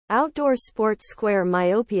Outdoor sports square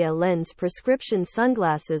myopia lens prescription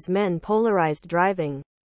sunglasses men polarized driving.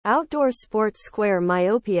 Outdoor sports square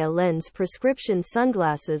myopia lens prescription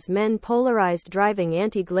sunglasses men polarized driving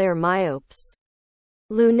anti-glare myopes.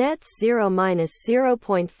 Lunettes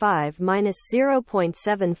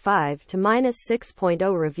 0-0.5-0.75 to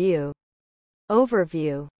 -6.0 review.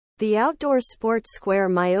 Overview. The outdoor sports square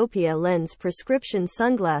myopia lens prescription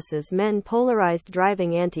sunglasses men polarized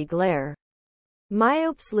driving anti-glare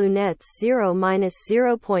Myopes Lunettes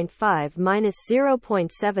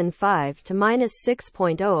 0-0.5-0.75 to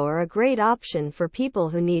 -6.0 are a great option for people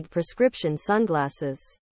who need prescription sunglasses.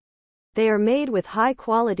 They are made with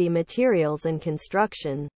high-quality materials and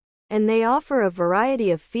construction, and they offer a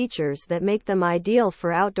variety of features that make them ideal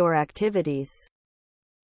for outdoor activities.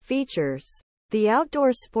 Features. The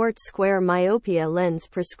outdoor sports square myopia lens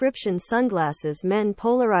prescription sunglasses men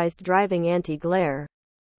polarized driving anti-glare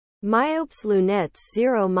Myopes Lunettes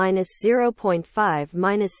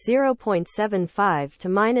 0-0.5-0.75 to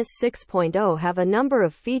 -6.0 have a number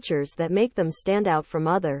of features that make them stand out from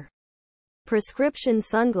other prescription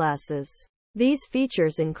sunglasses. These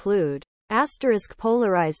features include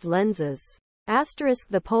polarized lenses.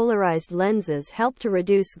 The polarized lenses help to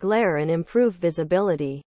reduce glare and improve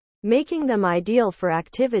visibility, making them ideal for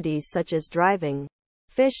activities such as driving,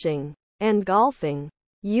 fishing, and golfing.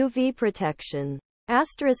 UV protection.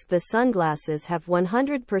 The sunglasses have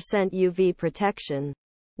 100% UV protection,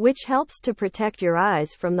 which helps to protect your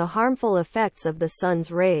eyes from the harmful effects of the sun's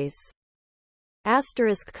rays.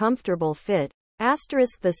 Comfortable fit.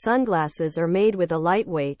 The sunglasses are made with a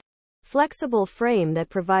lightweight, flexible frame that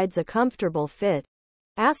provides a comfortable fit.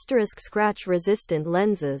 Scratch-resistant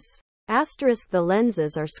lenses. The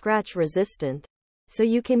lenses are scratch-resistant, so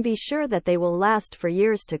you can be sure that they will last for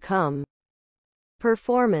years to come.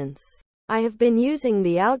 Performance. I have been using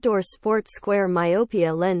the outdoor sports square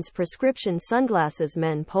myopia lens prescription sunglasses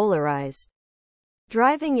men polarized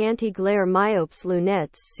driving anti-glare myopes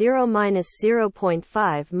Lunettes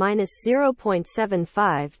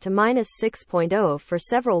 0-0.5-0.75 to -6.0 for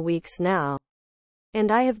several weeks now, and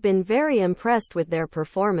I have been very impressed with their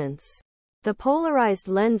performance. The polarized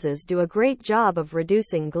lenses do a great job of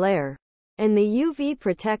reducing glare, and the UV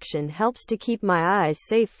protection helps to keep my eyes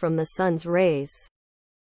safe from the sun's rays.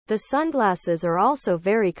 The sunglasses are also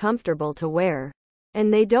very comfortable to wear,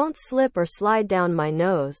 and they don't slip or slide down my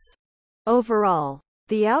nose. Overall,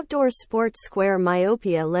 the outdoor sports square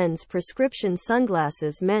myopia lens prescription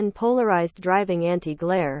sunglasses men polarized driving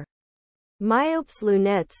anti-glare Myopes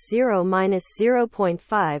Lunettes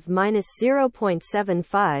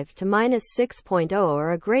 0-0.5-0.75 to -6.0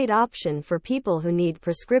 are a great option for people who need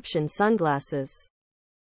prescription sunglasses.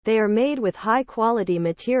 They are made with high-quality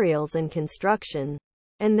materials and construction,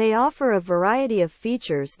 and they offer a variety of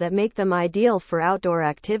features that make them ideal for outdoor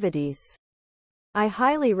activities. I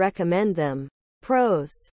highly recommend them.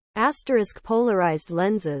 Pros. Polarized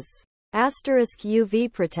lenses.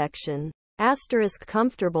 UV protection.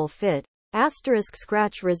 Comfortable fit.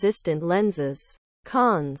 Scratch-resistant lenses.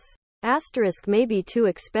 Cons. May be too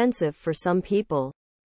expensive for some people.